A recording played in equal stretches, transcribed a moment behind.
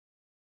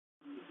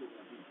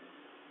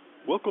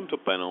Welcome to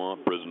Panama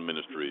Prison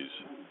Ministries.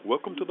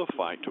 Welcome to the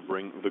fight to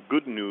bring the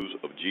good news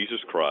of Jesus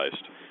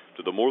Christ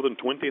to the more than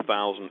 20,000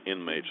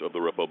 inmates of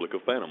the Republic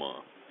of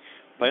Panama.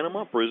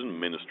 Panama Prison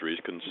Ministries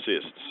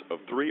consists of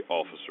 3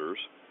 officers,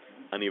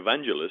 an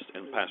evangelist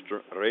and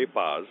pastor, Ray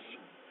Paz,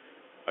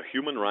 a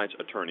human rights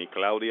attorney,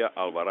 Claudia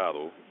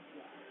Alvarado,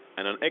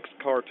 and an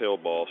ex-cartel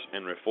boss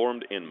and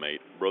reformed inmate,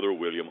 Brother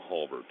William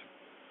Halbert.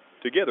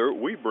 Together,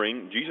 we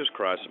bring Jesus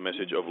Christ's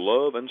message of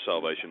love and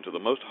salvation to the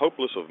most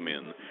hopeless of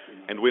men,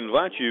 and we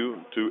invite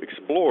you to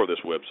explore this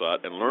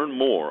website and learn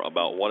more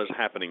about what is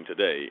happening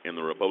today in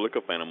the Republic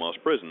of Panama's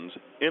prisons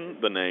in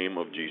the name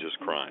of Jesus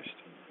Christ.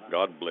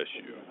 God bless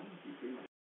you.